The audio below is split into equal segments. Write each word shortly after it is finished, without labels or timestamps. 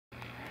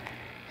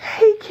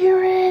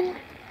Kieran.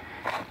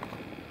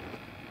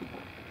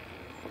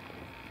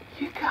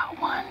 You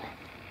got one?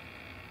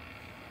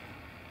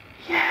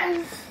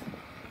 Yes.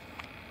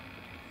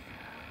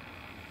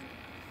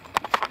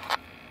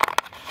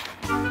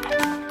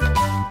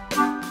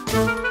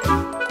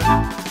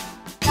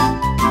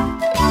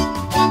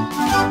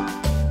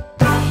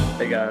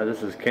 Hey guys,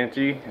 this is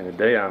Kenchi, and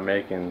today I'm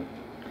making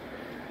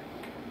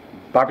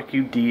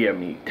barbecue deer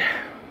meat.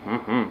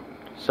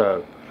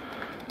 So,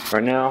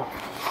 right now,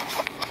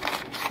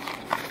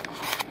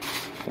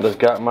 I just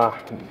got my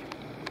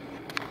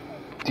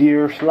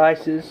deer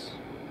slices.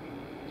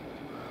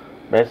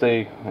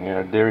 Basically,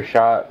 deer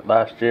shot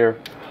last year.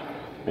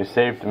 We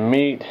saved the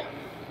meat,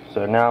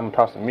 so now I'm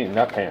tossing meat in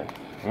that pan.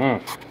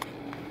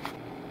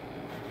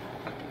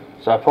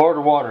 So I poured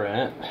the water in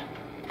it.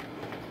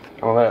 I'm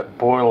gonna let it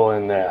boil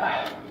in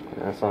there.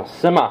 And it's gonna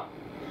simmer.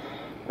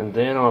 And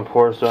then I'm gonna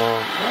pour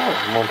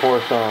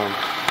some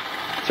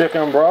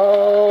chicken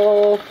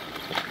broth.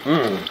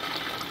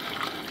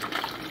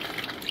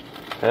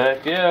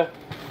 Heck yeah.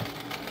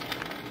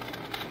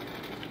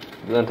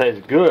 It's gonna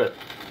taste good.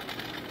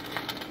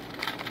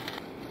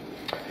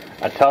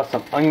 I tossed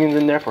some onions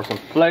in there for some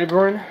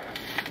flavoring.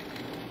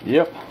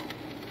 Yep.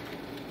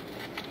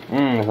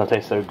 It's gonna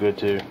taste so good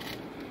too.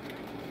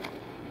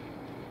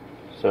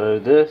 So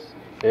this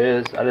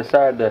is, I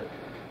decided to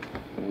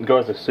go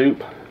as a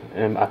soup,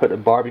 and I put the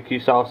barbecue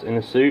sauce in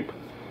the soup,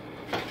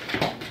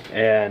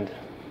 and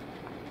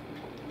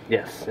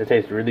yes, it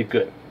tastes really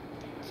good.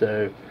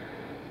 So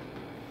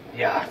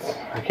yeah,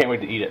 I can't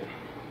wait to eat it.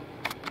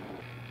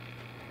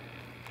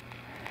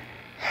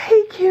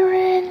 Hey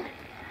Kieran.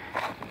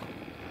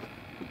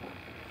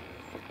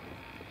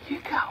 You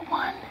got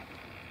one?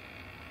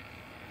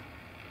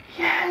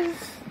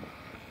 Yes.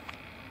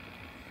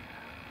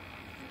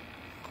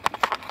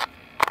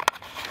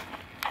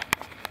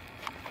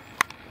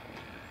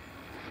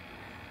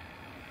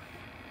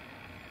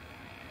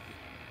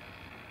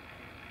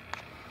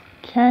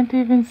 Can't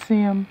even see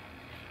him.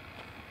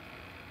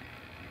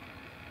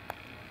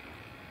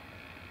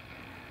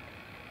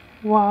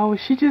 Wow,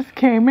 she just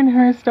came in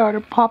here and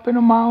started popping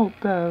them out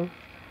though.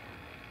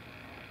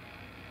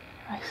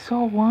 I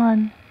saw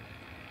one.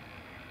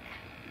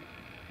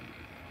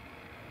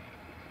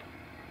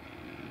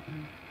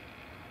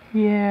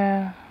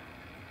 Yeah.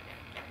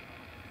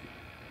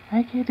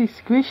 I get the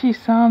squishy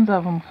sounds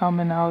of them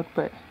coming out,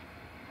 but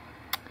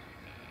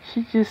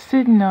she's just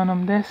sitting on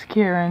them. That's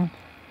Karen.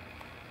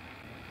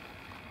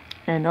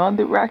 And on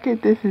the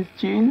record, this is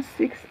June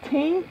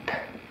 16th.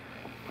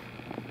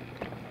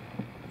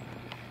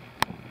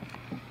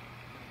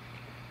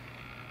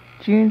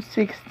 June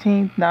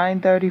 16th,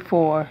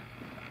 9:34.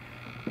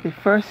 The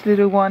first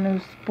little one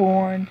was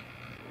born.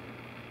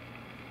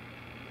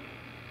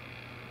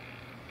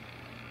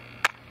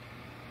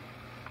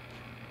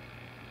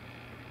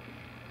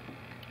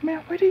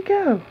 Man, where'd he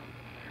go?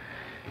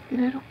 The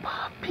little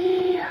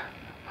puppy.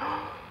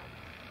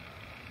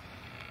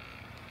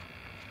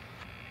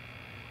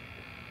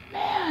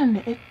 Man,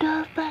 it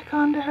dove back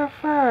under her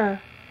fur.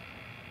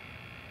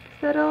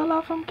 Is that all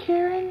of them,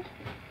 Karen?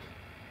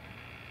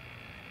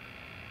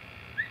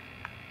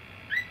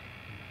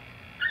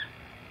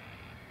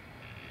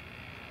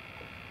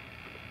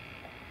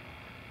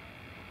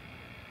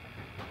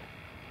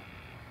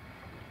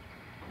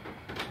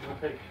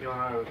 I'll take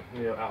Fiona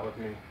out with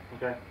me,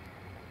 okay?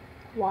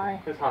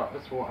 Why? It's hot.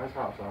 It's warm. It's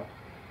hot outside.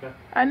 Okay.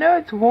 I know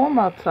it's warm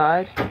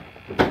outside.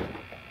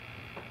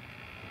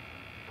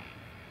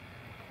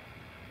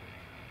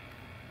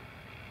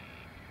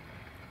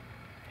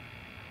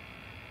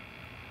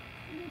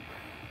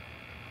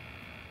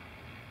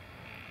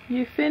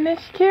 You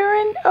finished,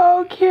 Karen?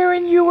 Oh,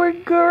 Karen, you were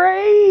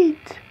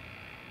great.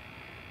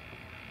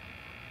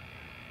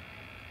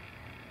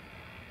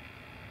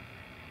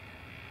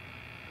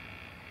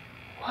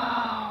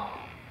 Wow.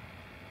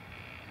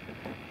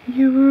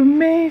 You were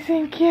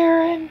amazing,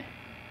 Karen.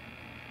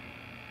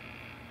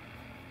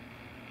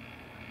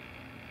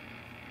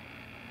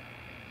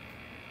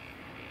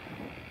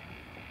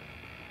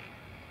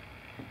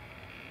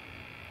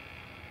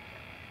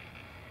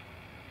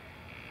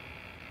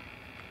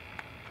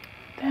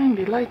 Dang,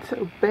 the light's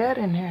so bad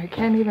in here. I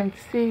can't even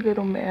see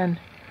little man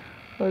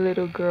or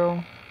little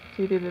girl.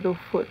 See the little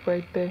foot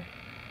right there.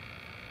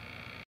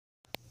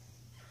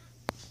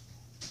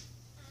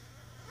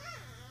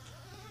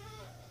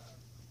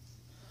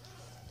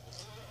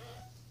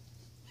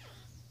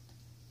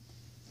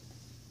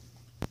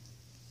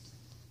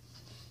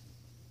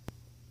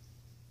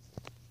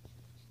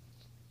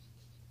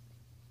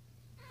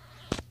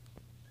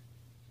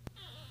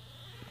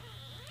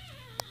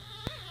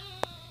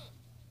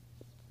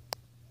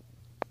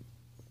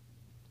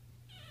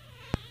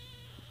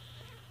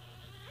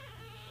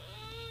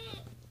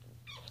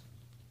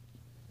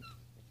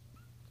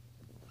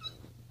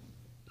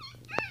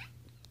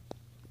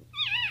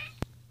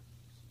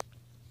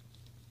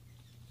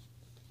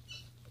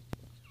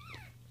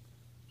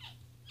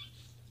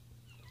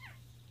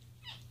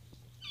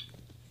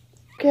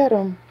 Get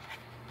him.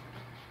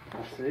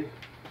 I see.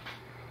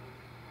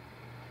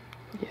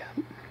 Yeah.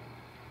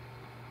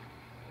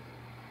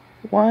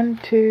 1,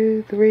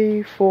 2,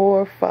 3,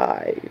 4,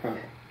 5.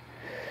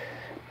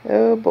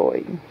 Oh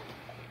boy.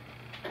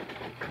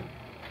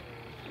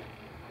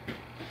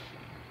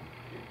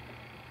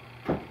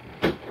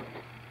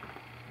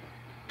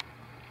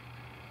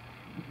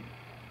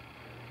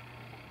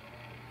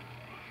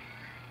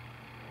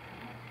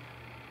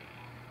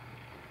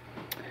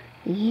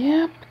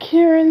 Yep,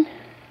 Karen,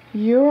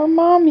 you're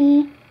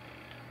mommy.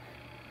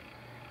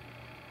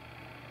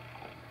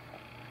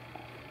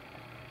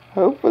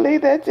 Hopefully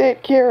that's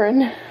it,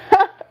 Karen.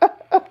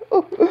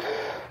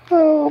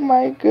 Oh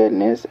my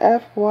goodness,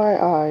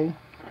 FYI.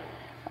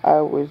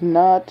 I was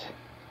not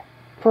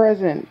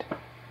present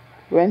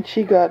when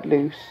she got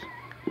loose.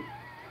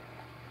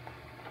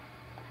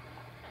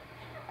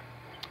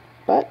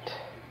 But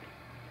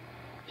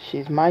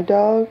she's my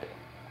dog,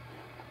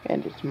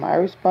 and it's my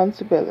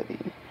responsibility.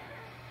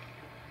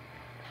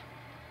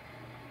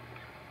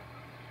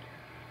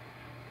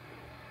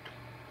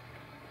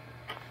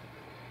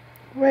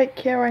 Right,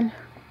 Karen?